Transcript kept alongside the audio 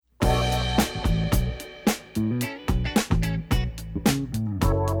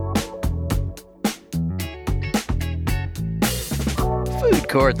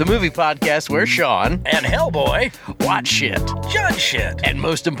Court, the movie podcast where Sean and Hellboy watch shit, judge shit, and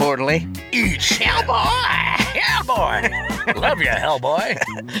most importantly, eat shit. Hellboy! Love you,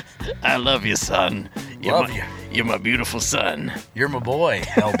 Hellboy. I love you, son. You're my beautiful son. You're my boy,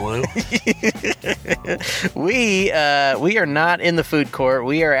 Hellblue. We are not in the food court.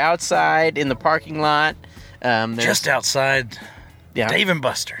 We are outside in the parking lot. Just outside Dave &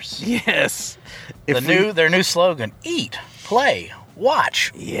 Buster's. Yes. Their new slogan, eat, play,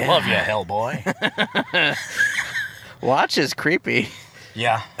 watch. Yeah. Love you, Hellboy. Watch is creepy.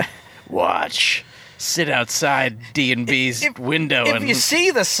 Yeah. Watch. Sit outside D&B's window. If you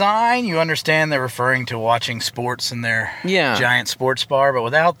see the sign, you understand they're referring to watching sports in their giant sports bar, but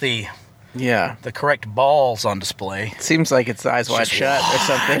without the correct balls on display. Seems like it's Eyes Wide Shut or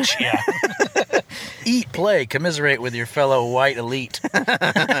something. Yeah. Eat, play, commiserate with your fellow white elite.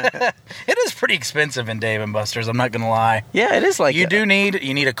 It is pretty expensive in Dave & Buster's, I'm not going to lie. Yeah, it is like you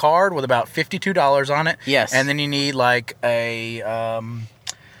need a card with about $52 on it. Yes. And then you need like a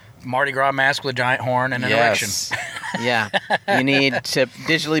Mardi Gras mask with a giant horn and an erection. Yeah. You need to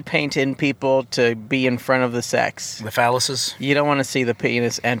digitally paint in people to be in front of the sex. The phalluses. You don't want to see the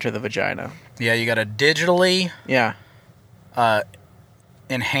penis enter the vagina. Yeah, you got to digitally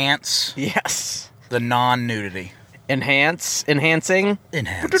enhance the non-nudity. Enhancing?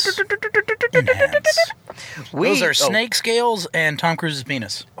 Enhance. Those are snake scales and Tom Cruise's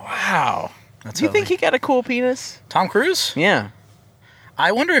penis. Wow. Do you think he got a cool penis? Tom Cruise? Yeah.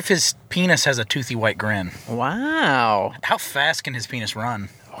 I wonder if his penis has a toothy white grin. Wow. How fast can his penis run?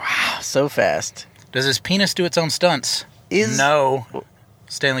 Wow, so fast. Does his penis do its own stunts? No.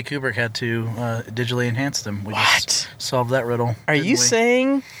 Stanley Kubrick had to digitally enhance them. We just solved that riddle. Are you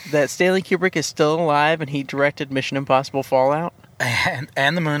saying that Stanley Kubrick is still alive and he directed Mission Impossible Fallout?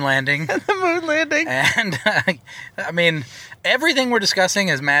 And the moon landing. The moon landing. And, I mean, everything we're discussing,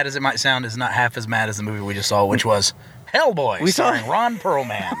 as mad as it might sound, is not half as mad as the movie we just saw, which was Hellboy, starring Ron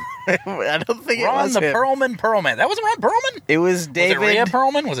Perlman. I don't think Ron it was the him. Perlman. That wasn't Ron Perlman? It was David. Was it Rhea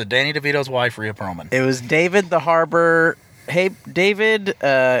Perlman? Was it Danny DeVito's wife, Rhea Perlman? It was David the Harbor. Hey, David,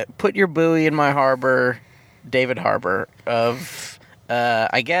 put your buoy in my harbor. David Harbor of,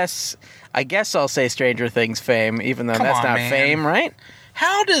 I guess I'll say Stranger Things fame, even though that's not fame, right?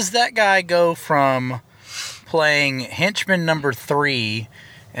 How does that guy go from playing henchman number 3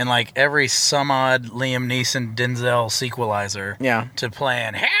 in like every some odd Liam Neeson Denzel sequelizer to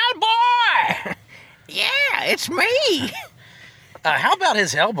playing Hellboy? Yeah, it's me. How about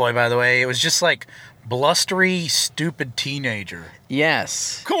his Hellboy, by the way? It was just like blustery, stupid teenager.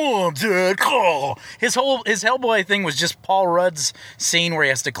 Yes. Come on, Dad, call. His Hellboy thing was just Paul Rudd's scene where he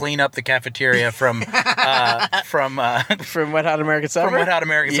has to clean up the cafeteria from Wet Hot American Summer. From Wet Hot American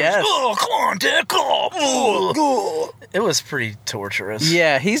Summer. Yes. Oh, come on, Dad, call. It was pretty torturous.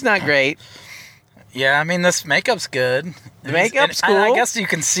 Yeah, he's not great. Yeah, I mean, this makeup's good. The makeup's cool. I guess you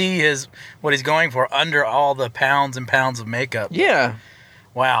can see what he's going for under all the pounds and pounds of makeup. Yeah.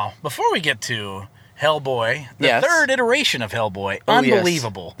 Wow. Before we get to Hellboy, the third iteration of Hellboy.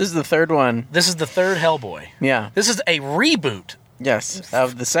 Unbelievable. Yes. This is the third one. This is the third Hellboy. Yeah. This is a reboot. Yes,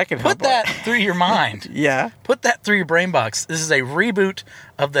 of the second Hellboy. Put that through your mind. Yeah. Put that through your brain box. This is a reboot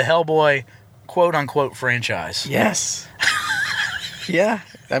of the Hellboy quote-unquote franchise. Yes. Yeah.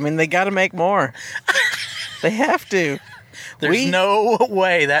 I mean, they got to make more. They have to. There's no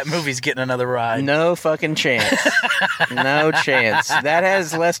way that movie's getting another ride. No fucking chance. No chance. That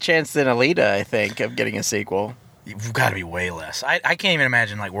has less chance than Alita, I think, of getting a sequel. You've got to be way less. I can't even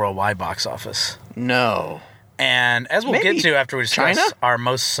imagine, like, worldwide box office. No. And as we'll get to after we discuss China? our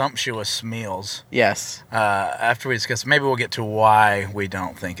most sumptuous meals. Yes. After we discuss, maybe we'll get to why we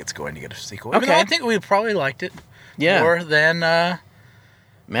don't think it's going to get a sequel. Okay. Even though I think we probably liked it more than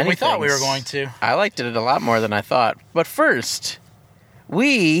we thought we were going to. I liked it a lot more than I thought. But first,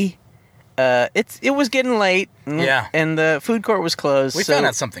 it was getting late. And the food court was closed. We found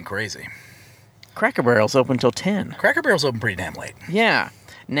out something crazy. Cracker Barrel's open till 10. Cracker Barrel's open pretty damn late. Yeah.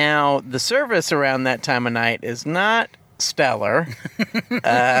 Now, the service around that time of night is not stellar.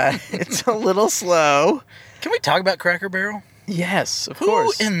 It's a little slow. Can we talk about Cracker Barrel? Yes, of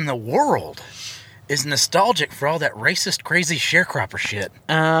course. Who in the world is nostalgic for all that racist, crazy sharecropper shit?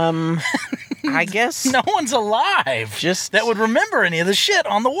 I guess no one's alive that would remember any of the shit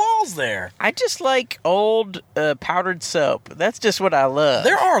on the walls there. I just like old powdered soap. That's just what I love.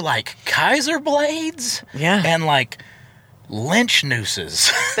 There are like Kaiser blades, and like lynch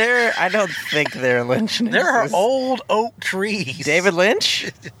nooses. I don't think they're lynch nooses. There are old oak trees. David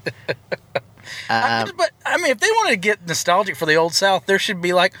Lynch. But I mean, if they want to get nostalgic for the Old South, there should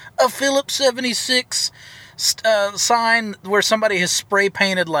be like a Phillips 76 sign where somebody has spray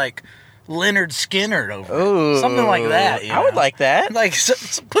painted like Leonard Skinner over Ooh, it. Something like that. I would like that. Like,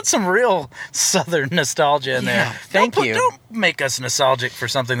 put some real Southern nostalgia in there. Thank you. Don't make us nostalgic for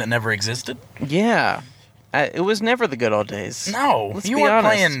something that never existed. Yeah. It was never the good old days. No. Let's you be weren't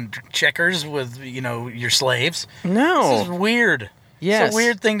honest. playing checkers with, your slaves. No. This is weird. Yes. It's a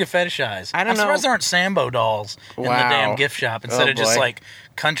weird thing to fetishize. I don't I'm know. surprised there aren't Sambo dolls in the Wow. damn gift shop instead Oh, of just boy. like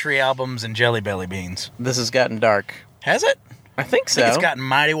country albums and Jelly Belly beans. This has gotten dark. Has it? I think so. I think it's gotten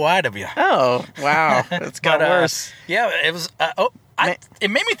mighty wide of you. Oh, wow. It's got But, worse. Yeah, it was.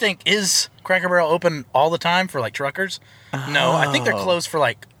 It made me think: is Cracker Barrel open all the time for like truckers? No, I think they're Oh. closed for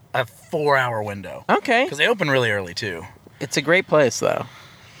like a 4-hour window Okay. because they open really early too. It's a great place, though.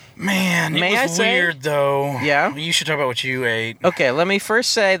 Man, May it I was say? weird though. Yeah? you should talk about what you ate. Okay, let me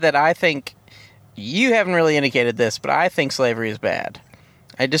first say that I think you haven't really indicated this, but I think slavery is bad.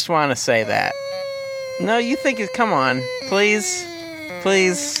 I just want to say that. No, you think it. Come on, please.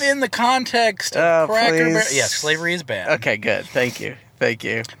 In the context Oh, of Cracker please. Barrel, yes, slavery is bad. Okay, good. Thank you.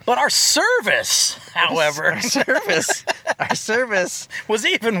 But our service, however, Our service was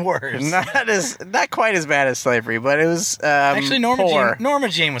even worse. not quite as bad as slavery, but it was Actually, poor. Norma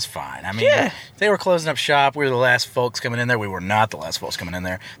Jean was fine. I mean, Yeah. they were closing up shop. We were the last folks coming in there. We were not the last folks coming in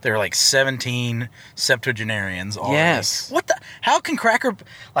there. There were like 17 septuagenarians already. Yes. What the? How can Cracker...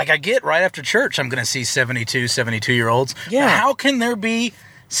 Like, I get right after church, I'm going to see 72-year-olds. Yeah. Now, how can there be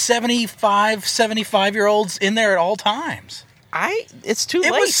 75-year-olds in there at all times? It's too late.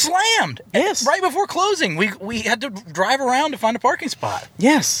 It was slammed. Yes. Right before closing. We had to drive around to find a parking spot.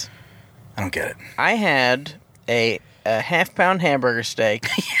 Yes. I don't get it. I had a half-pound hamburger steak,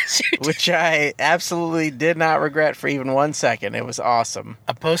 Yes, you did. which I absolutely did not regret for even 1 second. It was awesome.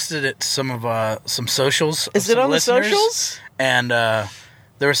 I posted it to some socials. of Is it some on the listeners, socials? And there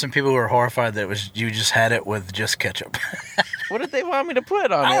were some people who were horrified that you just had it with just ketchup. What did they want me to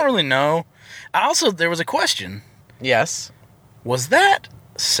put on I don't it? really know. There was a question. Yes. Was that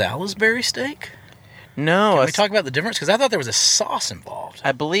Salisbury steak? No. Can we talk about the difference? Because I thought there was a sauce involved.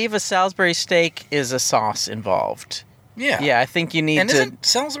 I believe a Salisbury steak is a sauce involved. Yeah. Yeah, I think you need And to. isn't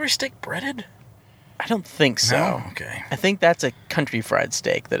Salisbury steak breaded? I don't think so. No? Okay. I think that's a country fried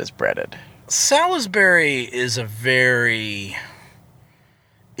steak that is breaded. Salisbury is a very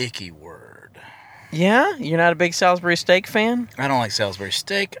icky word. Yeah, you're not a big Salisbury steak fan? I don't like Salisbury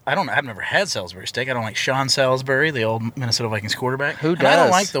steak. I've never had Salisbury steak. I don't like Sean Salisbury, the old Minnesota Vikings quarterback. Who And I don't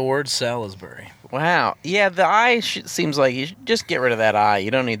does? like the word Salisbury. Wow. Yeah, the eye seems like you should just get rid of that eye.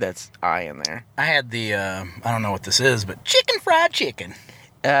 You don't need that eye in there. I had the, I don't know what this is, but fried chicken.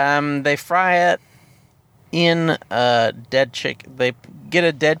 They fry it in dead chicken. They get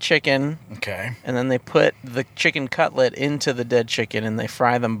a dead chicken, Okay. and then they put the chicken cutlet into the dead chicken, and they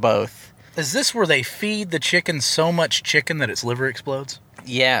fry them both. Is this where they feed the chicken so much chicken that its liver explodes?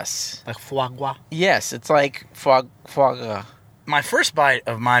 Yes. Like foie gras? Yes, it's like foie gras. My first bite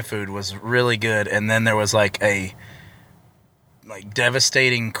of my food was really good, and then there was like a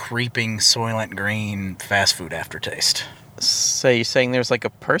devastating, creeping Soylent Green fast food aftertaste. So you're saying there's like a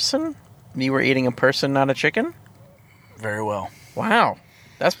person? You were eating a person, not a chicken? Very well. Wow.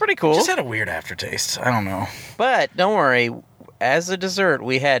 That's pretty cool. Just had a weird aftertaste. I don't know. But don't worry. As a dessert,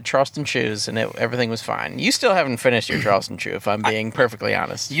 we had Charleston Chews, and everything was fine. You still haven't finished your Charleston Chew, if I'm being perfectly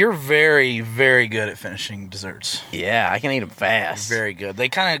honest. You're very, very good at finishing desserts. Yeah, I can eat them fast. Very good. They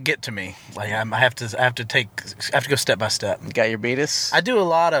kind of get to me. Like I have to go step by step. Got your beatus? I do a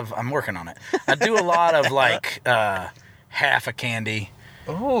lot of. I'm working on it. I do a lot of like half a candy.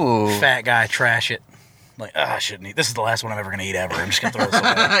 Ooh. Fat guy, trash it. Like, I shouldn't eat. This is the last one I'm ever going to eat ever. I'm just going to throw this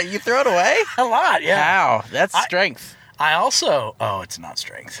away. You throw it away? A lot, yeah. How? That's strength. I also, it's not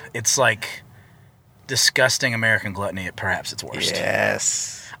strength. It's like disgusting American gluttony at perhaps its worst.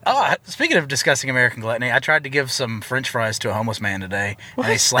 Yes. Oh, speaking of disgusting American gluttony, I tried to give some French fries to a homeless man today, and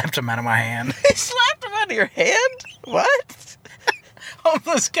he slapped them out of my hand. He slapped him out of your hand? What?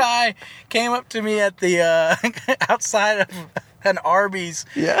 Homeless guy came up to me at the outside of an Arby's.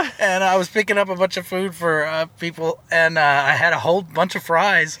 Yeah. And I was picking up a bunch of food for people, and I had a whole bunch of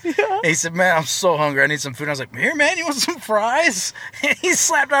fries. Yeah. And he said, "Man, I'm so hungry. I need some food." And I was like, "Here, man, you want some fries?" And he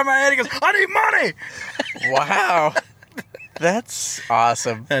slapped out my head. He goes, "I need money." Wow. That's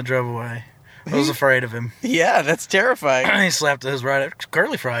awesome. And I drove away. I was afraid of him. Yeah, that's terrifying. He slapped his right at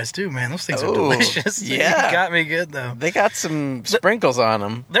curly fries, too, man. Those things are Ooh, delicious. yeah. He got me good, though. They got some sprinkles on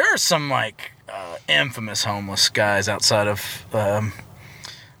them. There are some, like, infamous homeless guys outside of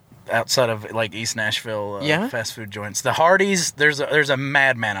like East Nashville fast food joints. The Hardee's, there's a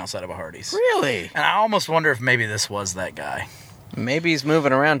madman outside of a Hardee's. Really? And I almost wonder if maybe this was that guy. Maybe he's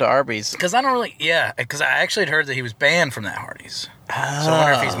moving around to Arby's. Because I actually had heard that he was banned from that Hardee's. So I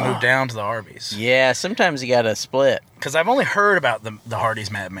wonder if he's moved down to the Arby's. Yeah, sometimes you gotta split. Because I've only heard about the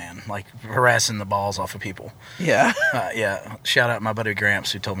Hardee's madman, like harassing the balls off of people. Yeah. Yeah. Shout out my buddy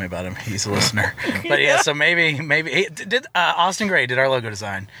Gramps who told me about him. He's a listener. But yeah, so maybe did Austin Gray did our logo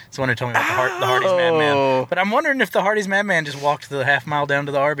design. It's the one who told me about the Hardee's madman. But I'm wondering if the Hardee's madman just walked the half mile down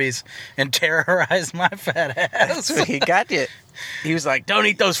to the Arby's and terrorized my fat ass. He got you. He was like, "Don't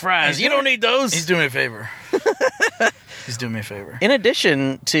eat those fries. You don't need those." He's doing me a favor. He's doing me a favor. In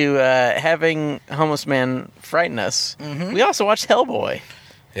addition to having Homeless Man frighten us, we also watched Hellboy.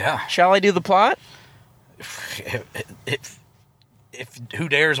 Yeah. Shall I do the plot? If who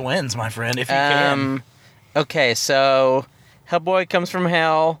dares wins, my friend, if you can. Okay, so Hellboy comes from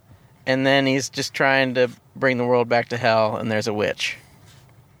hell, and then he's just trying to bring the world back to hell, and there's a witch.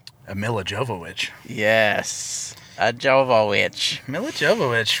 A Mila Jovovich. Yes. A Jovovich. Mila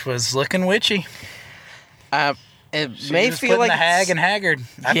Jovovich was looking witchy. It may feel like the hag and haggard.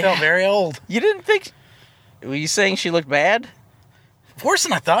 I felt very old. You didn't think? Were you saying she looked bad? Worse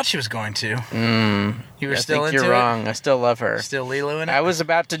than I thought she was going to. You were still into it? You're wrong. I still love her. Still Liloing it? I was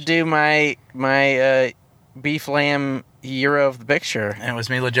about to do my beef lamb hero of the picture. And it was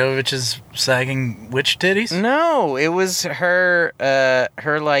Mila Jovovich's sagging witch titties? No, it was her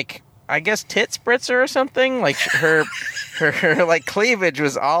like, I guess tit spritzer or something. Like her like cleavage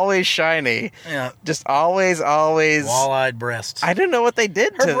was always shiny. Yeah. Just always. Wall-eyed breasts. I don't know what they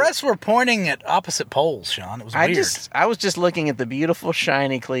did to her breasts were pointing at opposite poles, Sean. It was weird. I was just looking at the beautiful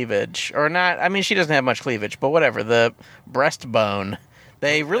shiny cleavage. Or not, I mean, she doesn't have much cleavage, but whatever. The breastbone.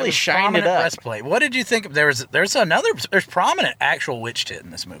 They really shined it up. Breastplate. What did you think? There's prominent actual witch tit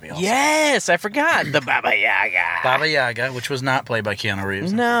in this movie also. Yes, I forgot. The Baba Yaga. Baba Yaga, which was not played by Keanu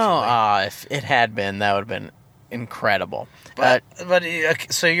Reeves. No, if it had been, that would have been incredible. But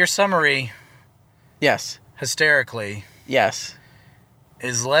so your summary, yes, hysterically, yes,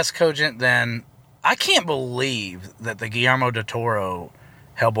 is less cogent than. I can't believe that the Guillermo del Toro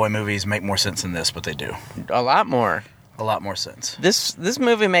Hellboy movies make more sense than this, but they do. A lot more. A lot more sense. This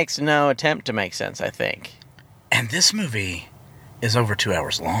movie makes no attempt to make sense, I think. And this movie is over 2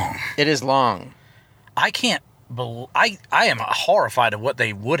 hours long. It is long. I can't I am horrified of what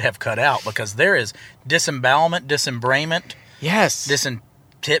they would have cut out because there is disembowelment, disembowelment. Yes.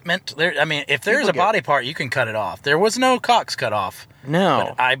 Disentitment. If there's a body part, you can cut it off. There was no cocks cut off. No.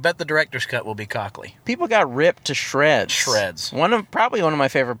 But I bet the director's cut will be cockly. People got ripped to shreds. Probably one of my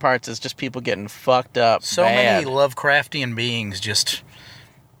favorite parts is just people getting fucked up. So many Lovecraftian beings just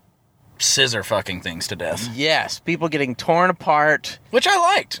scissor fucking things to death. Yes, people getting torn apart. Which I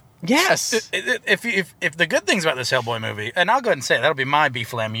liked. Yes. If the good things about this Hellboy movie, and I'll go ahead and say it, that'll be my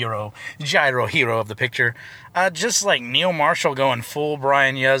B-Flam gyro hero of the picture, just like Neil Marshall going full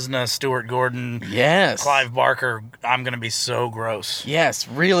Brian Yuzna, Stuart Gordon, yes, Clive Barker, I'm going to be so gross. Yes,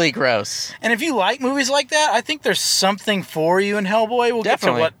 really gross. And if you like movies like that, I think there's something for you in Hellboy.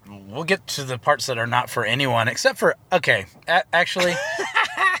 We'll get to the parts that are not for anyone, except for, actually,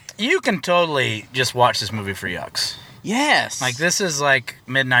 you can totally just watch this movie for yucks. Yes. Like, this is like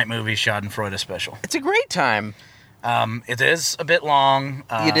Midnight Movie Schadenfreude special. It's a great time. It is a bit long.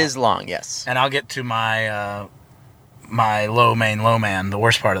 It is long, yes. And I'll get to my my low man, the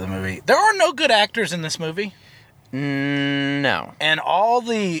worst part of the movie. There are no good actors in this movie. No. And all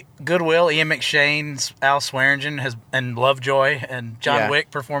the goodwill Ian McShane's Al Swearingen and Lovejoy and John Wick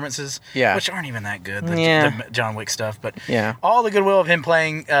performances, which aren't even that good, the John Wick stuff, but all the goodwill of him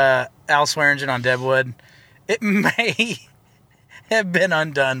playing Al Swearingen on Deadwood, it may have been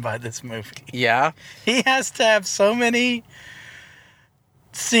undone by this movie. Yeah. He has to have so many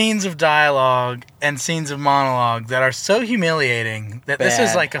scenes of dialogue and scenes of monologue that are so humiliating that this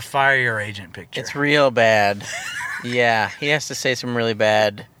is like a Fire Your Agent picture. It's real bad. Yeah, he has to say some really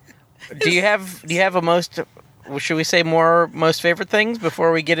bad. Do you have a most? Should we say more most favorite things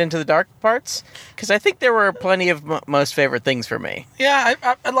before we get into the dark parts? Because I think there were plenty of most favorite things for me. Yeah,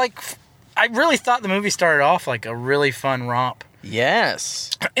 I really thought the movie started off like a really fun romp.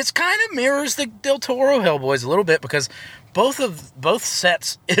 Yes. It's kind of mirrors the Del Toro Hellboys a little bit because both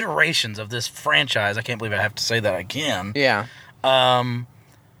sets, iterations of this franchise, I can't believe I have to say that again. Yeah.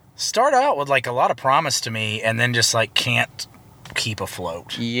 Start out with like a lot of promise to me and then just like can't keep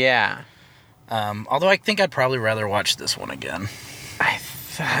afloat. Yeah. Although I think I'd probably rather watch this one again.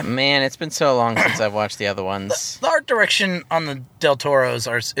 Man, it's been so long since I've watched the other ones. The art direction on the Del Toros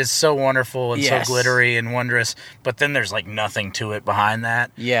is so wonderful and so glittery and wondrous, but then there's like nothing to it behind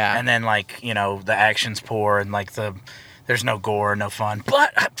that. Yeah. And then like, the action's poor and like there's no gore, no fun.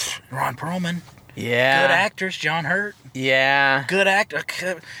 But Ron Perlman, Yeah. Good actors, John Hurt. Yeah. Good actor.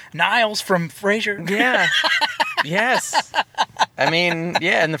 Niles from Frasier. Yeah. Yes. I mean,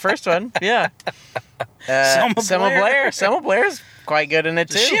 yeah, in the first one. Yeah. Selma Blair. Selma Blair's quite good in it,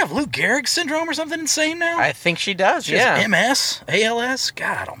 too. Does she have Lou Gehrig syndrome or something insane now? I think she does, she has MS? ALS?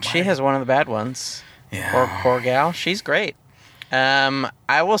 God almighty. She has one of the bad ones. Yeah. Poor gal. She's great.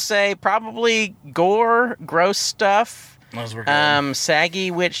 I will say probably gore, gross stuff. Those were good.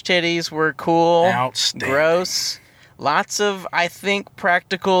 Saggy witch titties were cool. Outstanding. Gross. Lots of, I think,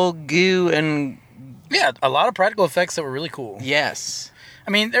 practical goo and... Yeah, a lot of practical effects that were really cool. Yes.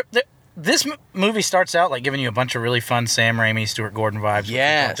 I mean, this movie starts out like giving you a bunch of really fun Sam Raimi, Stuart Gordon vibes, which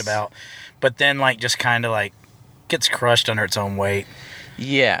we talked about, but then like just kind of like gets crushed under its own weight.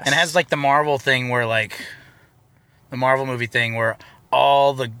 Yes. And it has like the Marvel thing where like the Marvel movie thing where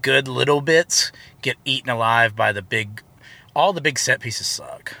all the good little bits get eaten alive by all the big set pieces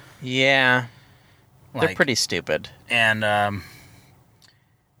suck. Yeah. Like, they're pretty stupid. And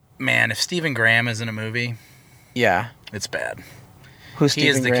man, if Stephen Graham is in a movie, yeah, it's bad. Who's he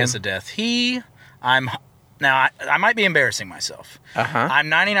Stephen is the Graham? kiss of death. Now I might be embarrassing myself. Uh-huh. I'm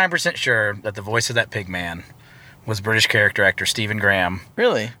 99% sure that the voice of that pig man was British character actor Stephen Graham.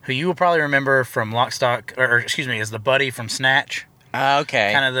 Really? Who you will probably remember from Lock, Stock, or excuse me, as the buddy from Snatch.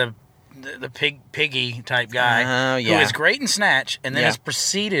 Okay. Kind of the piggy type guy. Yeah. Who is great in Snatch, and then has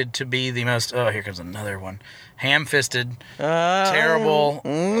proceeded to be the most, here comes another one, ham-fisted, terrible,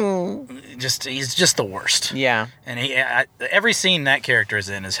 he's just the worst. Yeah. And every scene that character is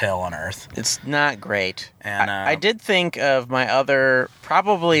in is hell on earth. It's not great. And I did think of my other,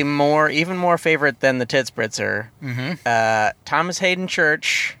 probably even more favorite than the Tit Spritzer, Thomas Hayden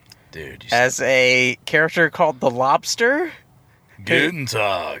Church, dude, as a character called the Lobster. Guten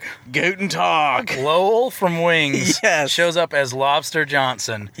Tag. Guten Tag. Lowell from Wings shows up as Lobster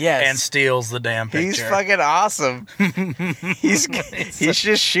Johnson and steals the damn picture. He's fucking awesome. he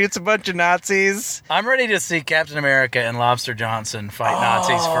just shoots a bunch of Nazis. I'm ready to see Captain America and Lobster Johnson fight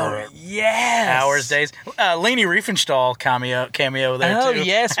Nazis for hours, days. Leni Riefenstahl cameo there, too. Oh,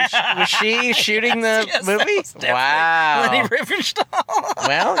 yes. Was she shooting the movie? Wow. Leni Riefenstahl.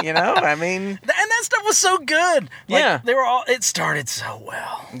 Well, I mean... And that stuff was so good. Yeah. It started so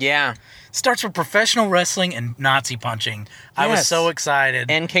well. Yeah. Starts with professional wrestling and Nazi punching. I was so excited.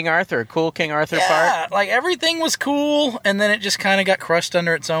 And King Arthur. Cool King Arthur part. Yeah, like everything was cool, and then it just kind of got crushed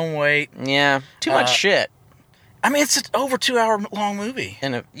under its own weight. Yeah. Too much shit. I mean, it's an over 2 hour long movie.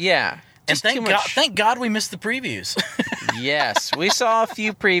 And thank God we missed the previews. Yes. We saw a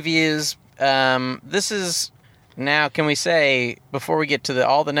few previews. This is now, can we say, before we get to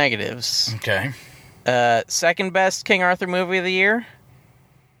all the negatives. Okay. Second best King Arthur movie of the year?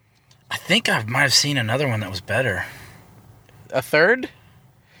 I think I might have seen another one that was better. A third?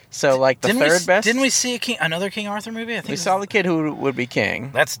 So, like, third best? Didn't we see another King Arthur movie? I think we saw The Kid Who Would Be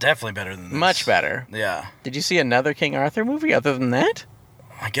King. That's definitely better than this. Much better. Yeah. Did you see another King Arthur movie other than that?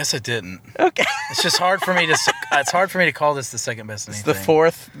 I guess I didn't. Okay. It's just hard for me to call this the second best anything. It's the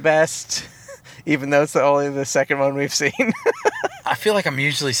fourth best, even though it's only the second one we've seen. I feel like I'm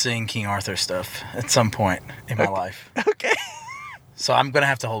usually seeing King Arthur stuff at some point in my life. Okay. So I'm gonna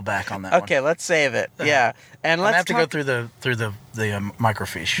have to hold back on that one. Okay, let's save it. Yeah, and let's have to go through the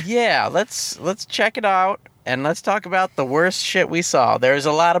microfiche. Yeah, let's check it out and let's talk about the worst shit we saw. There's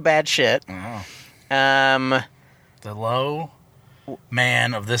a lot of bad shit. Oh. The low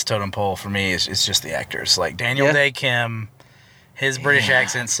man of this totem pole for me is just the actors, like Daniel Day Kim, his British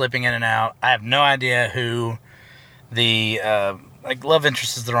accent slipping in and out. I have no idea who the love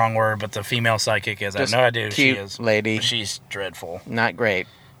interest is the wrong word, but the female psychic is. I have no idea who she is. Lady. She's dreadful. Not great.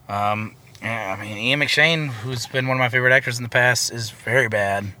 I mean, Ian McShane, who's been one of my favorite actors in the past, is very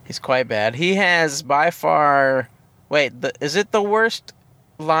bad. He's quite bad. He has by far... Wait, is it the worst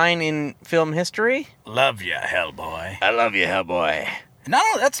line in film history? Love ya, Hellboy. I love you, Hellboy. No,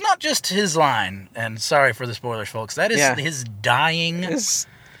 that's not just his line. And sorry for the spoilers, folks. That is his dying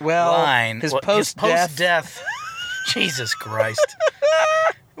line. His post-death. Jesus Christ.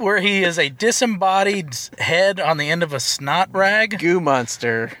 Where he is a disembodied head on the end of a snot rag. Goo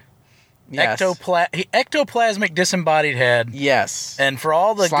monster. Yes. Ectoplasmic disembodied head. Yes. And for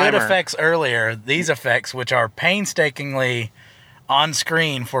all the good effects earlier, these effects, which are painstakingly on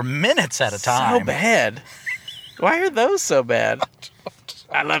screen for minutes at a time. So bad. Why are those so bad?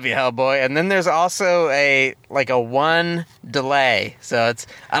 I love you, Hellboy. And then there's also a one delay. So it's,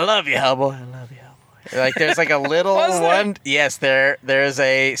 I love you, Hellboy. I love you, Hellboy. Like there's like a little one. Yes, there's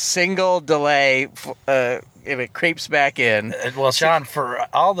a single delay. And it creeps back in. Well, Sean, for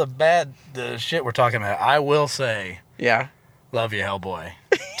all the shit we're talking about, I will say, yeah, love you, Hellboy.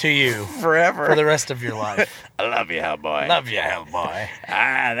 to you forever for the rest of your life. I love you, Hellboy. Love you, Hellboy.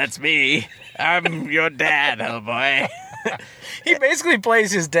 That's me. I'm your dad, Hellboy. He basically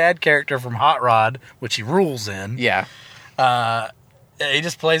plays his dad character from Hot Rod, which he rules in. Yeah. He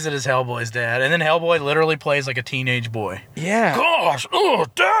just plays it as Hellboy's dad, and then Hellboy literally plays like a teenage boy. Yeah. Gosh, oh,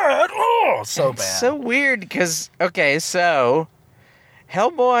 Dad, oh, so bad. So weird because so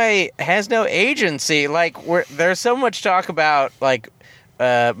Hellboy has no agency. Like there's so much talk about like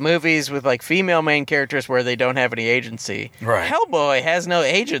movies with like female main characters where they don't have any agency. Right. Hellboy has no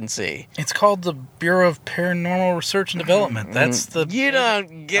agency. It's called the Bureau of Paranormal Research and Development. That's the... You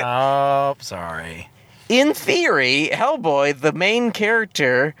don't get... Oh, sorry. In theory, Hellboy, the main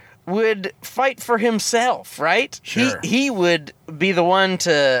character, would fight for himself, right? Sure. He would be the one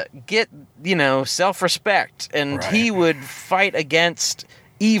to get, self-respect, and he would fight against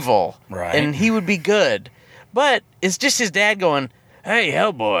evil. Right. And he would be good. But it's just his dad going, "Hey,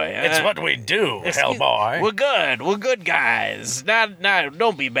 Hellboy. It's what we do, Hellboy. We're good. We're good guys.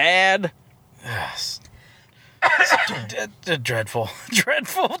 Don't be bad." Yes. Dreadful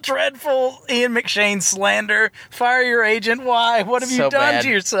Ian McShane slander. Fire your agent. Why? What have you done to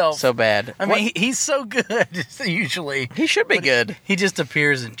yourself? So bad. I mean, he's so good, usually. He should be good. He just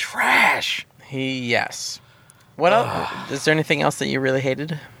appears in trash. Yes. What else? Is there anything else that you really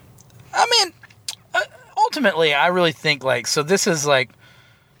hated? I mean, ultimately, I really think, so this is,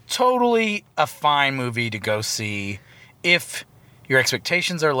 totally a fine movie to go see if your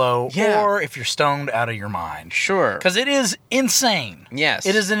expectations are low, or if you're stoned out of your mind. Sure. Because it is insane. Yes.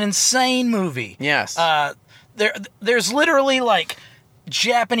 It is an insane movie. Yes. There's literally,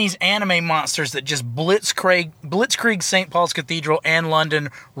 Japanese anime monsters that just blitzkrieg St. Paul's Cathedral and London,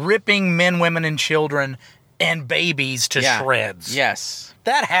 ripping men, women, and children and babies to shreds. Yes.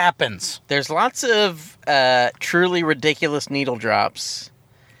 That happens. There's lots of truly ridiculous needle drops.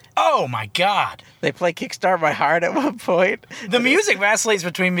 Oh, my God. They play Kickstart My Heart at one point. The music vacillates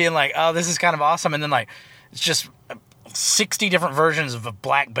between being like, oh, this is kind of awesome, and then, it's just 60 different versions of a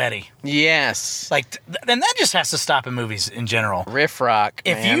Black Betty. Yes. Then that just has to stop in movies in general. Riff rock,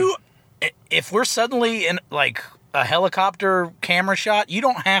 man. If we're suddenly in, a helicopter camera shot, you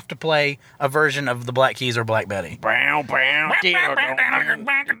don't have to play a version of the Black Keys or Black Betty.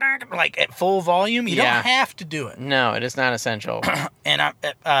 At full volume, you don't have to do it. No, it is not essential. And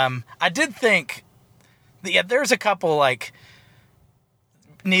I did think, there's a couple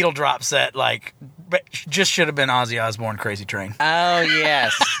needle drops that just should have been Ozzy Osbourne "Crazy Train." Oh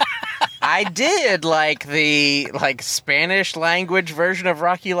yes. I did like the Spanish language version of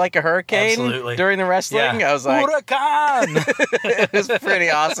 "Rock You Like a Hurricane." Absolutely. During the wrestling. Yeah. I was like, Huracan! It was pretty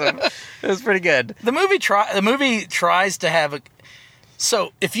awesome. It was pretty good. The movie tries to have a...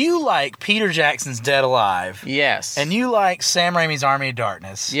 So, if you like Peter Jackson's Dead Alive... Yes. And you like Sam Raimi's Army of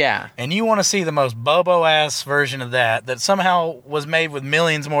Darkness... Yeah. And you want to see the most Bobo-ass version of that somehow was made with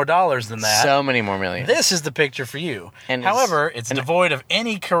millions more dollars than that... So many more millions. This is the picture for you. And however, it's devoid of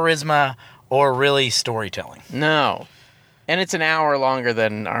any charisma or really storytelling. No. And it's an hour longer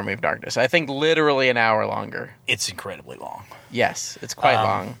than Army of Darkness. I think literally an hour longer. It's incredibly long. Yes, it's quite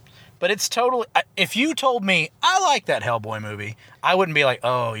long. But it's totally... If you told me, I like that Hellboy movie, I wouldn't be like,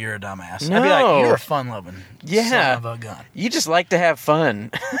 oh, you're a dumbass. No. I'd be like, you're a fun-loving son of a gun. You just like to have fun.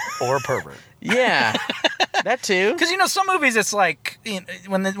 Or a pervert. Yeah. That too. Because, some movies, it's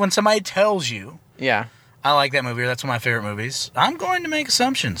when somebody tells you... Yeah. I like that movie, or that's one of my favorite movies, I'm going to make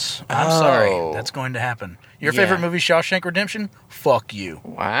assumptions. I'm sorry. That's going to happen. Your favorite movie, Shawshank Redemption? Fuck you.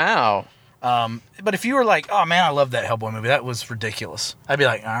 Wow. But if you were like, oh man, I love that Hellboy movie, that was ridiculous, I'd be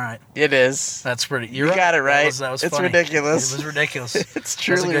like, all right. It is. That's pretty... You got it right. That was it's funny. ridiculous. It was ridiculous. It's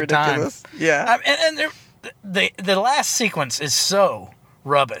truly ridiculous. Time. Yeah. The last sequence is so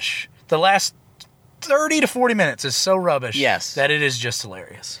rubbish. The last 30 to 40 minutes is so rubbish. Yes. That it is just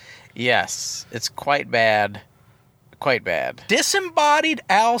hilarious. Yes. It's quite bad. Quite bad. Disembodied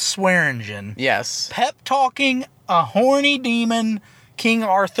Al Swearingen. Yes. Pep talking a horny demon, King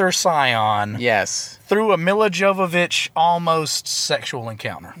Arthur Scion. Yes. Through a Mila Jovovich almost sexual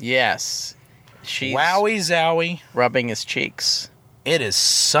encounter. Yes. She's wowie zowie. Rubbing his cheeks. It is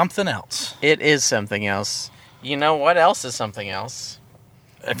something else. It is something else. You know what else is something else?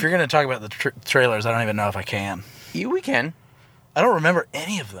 If you're going to talk about the trailers, I don't even know if I can. We can. I don't remember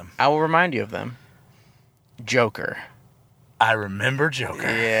any of them. I will remind you of them. Joker. I remember Joker.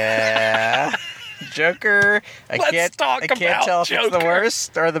 Yeah. Joker. I can't tell if it's the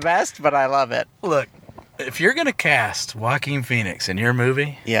worst or the best, but I love it. Look, if you're going to cast Joaquin Phoenix in your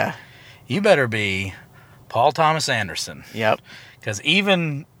movie, you better be Paul Thomas Anderson. Yep. Because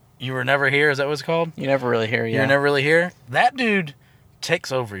even You Were Never Here, is that what it's called? You Never Really Here, yeah. You're Never Really Here? That dude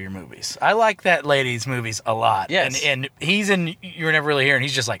takes over your movies. I like that lady's movies a lot. Yes. And he's in You're Never Really Here, and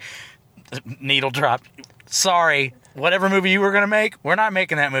he's just like, needle drop. Sorry, whatever movie you were going to make, we're not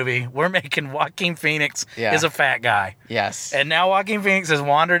making that movie. We're making Joaquin Phoenix is a fat guy. Yes. And now Joaquin Phoenix has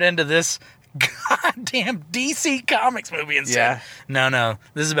wandered into this goddamn DC Comics movie and said, no,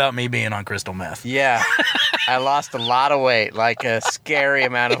 this is about me being on crystal meth. Yeah. I lost a lot of weight, like a scary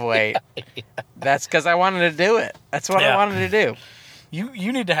amount of weight. That's because I wanted to do it. That's what I wanted to do.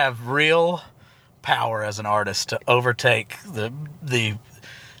 You need to have real power as an artist to overtake the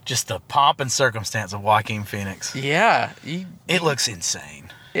just the pomp and circumstance of Joaquin Phoenix. Yeah. It looks insane.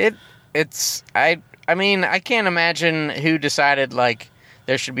 I mean, I can't imagine who decided, like,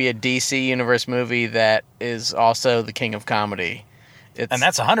 there should be a DC Universe movie that is also the king of comedy. And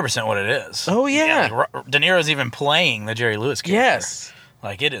that's 100% what it is. Oh, yeah. Like, De Niro's even playing the Jerry Lewis character. Yes.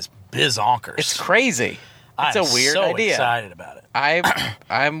 Like, it is bizonkers. It's crazy. It's a weird idea. I'm so idea. excited about it.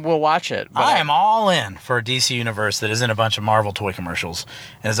 I will watch it. I am all in for a DC Universe that isn't a bunch of Marvel toy commercials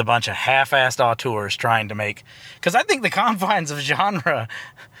and is a bunch of half-assed auteurs trying to make... Because I think the confines of genre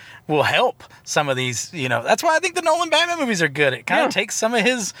will help some of these, That's why I think the Nolan Batman movies are good. It kind of takes some of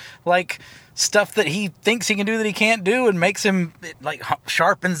his, like, stuff that he thinks he can do that he can't do and makes him, like,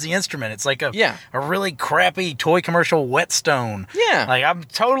 sharpens the instrument. It's like a really crappy toy commercial whetstone. Yeah. Like, I'm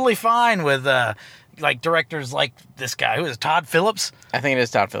totally fine with... like directors like this guy, who is Todd Phillips. I think it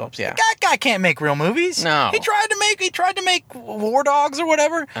is Todd Phillips. Yeah, that guy can't make real movies. No, he tried to make War Dogs or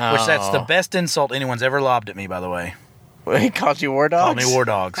whatever. Oh. Which that's the best insult anyone's ever lobbed at me, by the way. He called you War Dogs. Called me War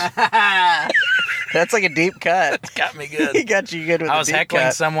Dogs. That's like a deep cut. It's got me good. He got you good with. I was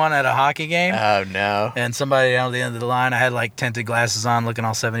heckling someone at a hockey game. Oh no! And somebody down at the end of the line, I had like tinted glasses on, looking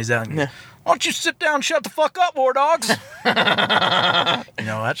all 70s out. And, why don't you sit down and shut the fuck up, War Dogs? You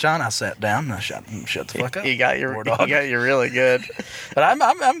know what, Sean? I sat down and shut the fuck up. He got you really good. But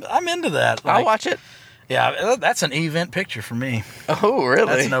I'm into that. Like, I'll watch it. Yeah, that's an event picture for me. Oh, really?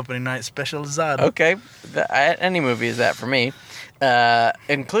 That's an opening night specializado. Okay. Any movie is that for me.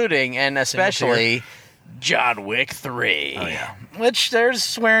 Including and especially John Wick 3. Oh, yeah. Which there's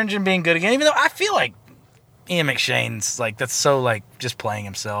Swearingen being good again, even though I feel like Ian McShane's, like, that's so, like, just playing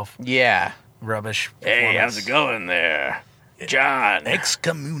himself. Yeah. Rubbish. Hey, how's it going there? John.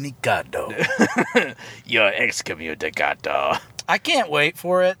 Excommunicado. You're excommunicado. I can't wait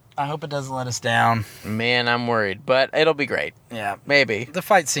for it. I hope it doesn't let us down. Man, I'm worried, but it'll be great. Yeah. Maybe. The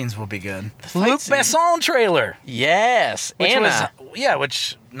fight scenes will be good. Luc Besson trailer. Yes. Anna.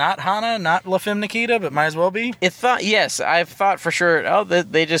 Which, not Hana, not La Femme Nikita, but might as well be. I've thought for sure,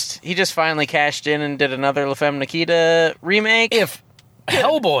 he just finally cashed in and did another La Femme Nikita remake. If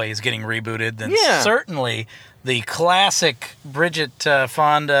Hellboy is getting rebooted, then certainly the classic Bridget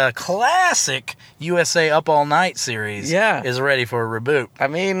Fonda classic USA Up All Night series is ready for a reboot. I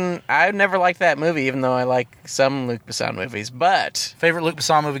mean, I never liked that movie, even though I like some Luc Besson movies, but... Favorite Luc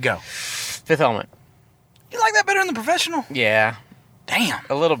Besson movie, go. Fifth Element. You like that better than The Professional? Yeah. Damn.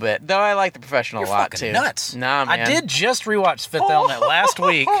 A little bit. Though I like The Professional a lot, too. Nuts. Nah, man. I did just rewatch Fifth Element last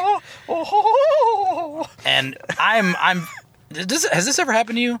week. And has this ever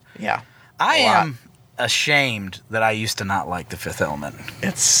happened to you? Yeah. I am ashamed that I used to not like The Fifth Element.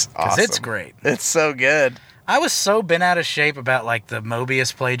 It's awesome. Because it's great. It's so good. I was so bent out of shape about, like, the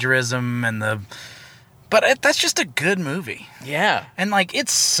Mobius plagiarism and the... But that's just a good movie. Yeah. And, like, it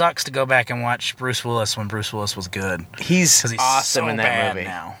sucks to go back and watch Bruce Willis when Bruce Willis was good. He's awesome so in that movie.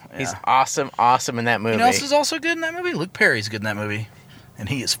 Now. Yeah. He's awesome in that movie. You know who else is also good in that movie? Luke Perry's good in that movie. And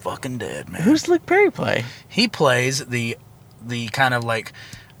he is fucking dead, man. Who's Luke Perry play? He plays the kind of, like,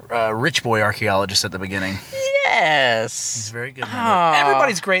 rich boy archaeologist at the beginning. Yes. He's very good in that movie.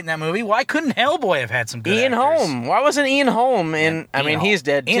 Everybody's great in that movie. Why couldn't Hellboy have had some good Ian actors? Holm. Why wasn't Ian Holm in... I mean, he's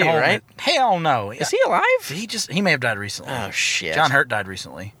dead Ian too, Holm, right? Hell no. Is he alive? He may have died recently. Oh, shit. John Hurt died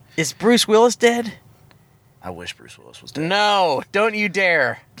recently. Is Bruce Willis dead? I wish Bruce Willis was dead. No, don't you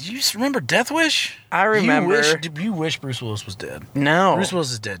dare. Do you remember Death Wish? I remember. You wish Bruce Willis was dead. No. Bruce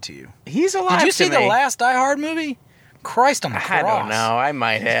Willis is dead to you. He's alive. Did you see the last Die Hard movie? Christ on the cross. I don't know. I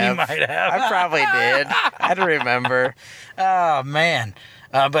might have. You might have. I probably did. I don't remember. Oh, man.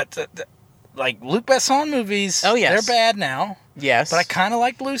 But like, Luc Besson movies, they're bad now. Yes. But I kind of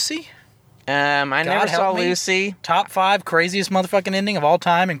liked Lucy. I never saw Lucy. Top 5 craziest motherfucking ending of all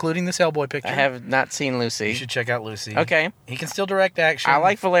time, including this Hellboy picture. I have not seen Lucy. You should check out Lucy. Okay. He can still direct action. I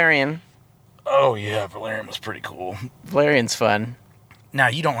like Valerian. Oh, yeah. Valerian was pretty cool. Valerian's fun. Now,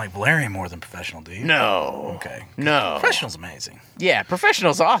 you don't like Valerian more than Professional, do you? No. Okay. No. Professional's amazing. Yeah,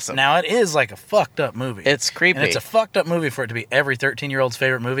 Professional's awesome. Now, it is like a fucked up movie. It's creepy. And it's a fucked up movie for it to be every 13-year-old's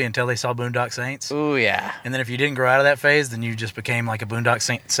favorite movie until they saw Boondock Saints. Ooh, yeah. And then if you didn't grow out of that phase, then you just became like a Boondock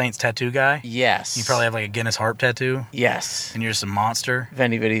Saints tattoo guy. Yes. You probably have like a Guinness Harp tattoo. Yes. And you're just a monster.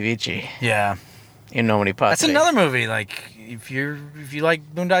 Veni Vidi Vici. Yeah. You know many pots. That's another movie. Like, if you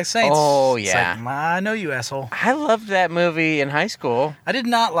like Boondock Saints. Oh, yeah. It's like, I know you, asshole. I loved that movie in high school. I did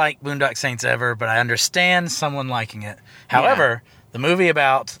not like Boondock Saints ever, but I understand someone liking it. However, the movie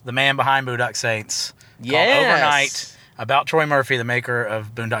about the man behind Boondock Saints, called Overnight, about Troy Murphy, the maker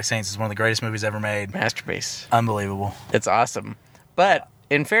of Boondock Saints, is one of the greatest movies ever made. Masterpiece. Unbelievable. It's awesome. But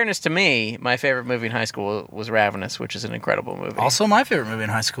in fairness to me, my favorite movie in high school was Ravenous, which is an incredible movie. Also my favorite movie in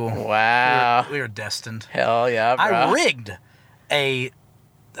high school. Wow. We were destined. Hell yeah, bro. I rigged a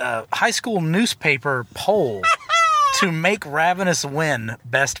high school newspaper poll to make Ravenous win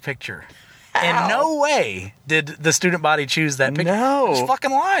Best Picture. In no way did the student body choose that picture. No. I just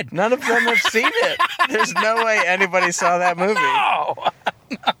fucking lied. None of them have seen it. There's no way anybody saw that movie.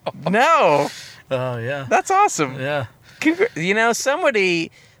 No. Oh, yeah. That's awesome. Yeah. You know,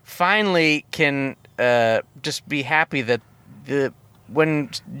 somebody finally can just be happy that when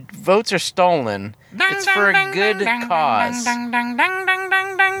votes are stolen, it's for a good cause.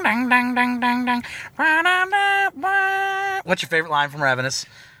 What's your favorite line from Ravenous?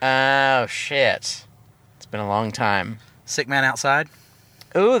 Oh, shit. It's been a long time. Sick Man Outside.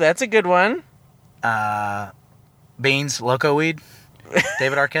 Ooh, that's a good one. Beans, Loco Weed.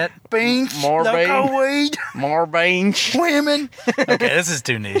 David Arquette. Beans, More Loco Weed. More beans. Women. Okay, this is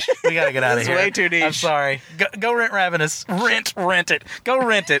too niche. We gotta get out of here. This is way too niche. I'm sorry. Go rent Ravenous. Rent it. Go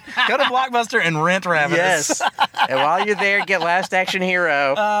rent it. Go to Blockbuster and rent Ravenous. Yes. And while you're there, get Last Action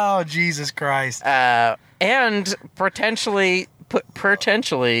Hero. Oh, Jesus Christ. And potentially,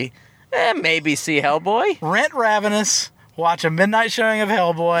 maybe see Hellboy. Rent Ravenous. Watch a midnight showing of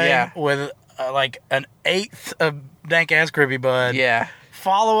Hellboy. Yeah. With like an eighth of Dank Ass Crippy Bud. Yeah.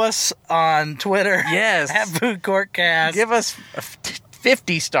 Follow us on Twitter. Yes. At Food Court Cast. Give us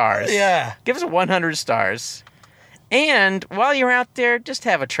 50 stars. Yeah. Give us 100 stars. And while you're out there, just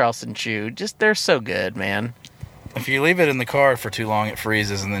have a Charleston Chew. They're so good, man. If you leave it in the car for too long, it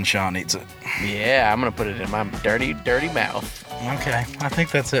freezes and then Sean eats it. Yeah, I'm going to put it in my dirty, dirty mouth. Okay, I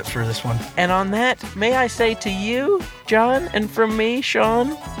think that's it for this one. And on that, may I say to you, John, and from me, Sean,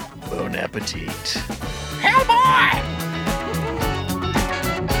 bon appetit. Hellboy!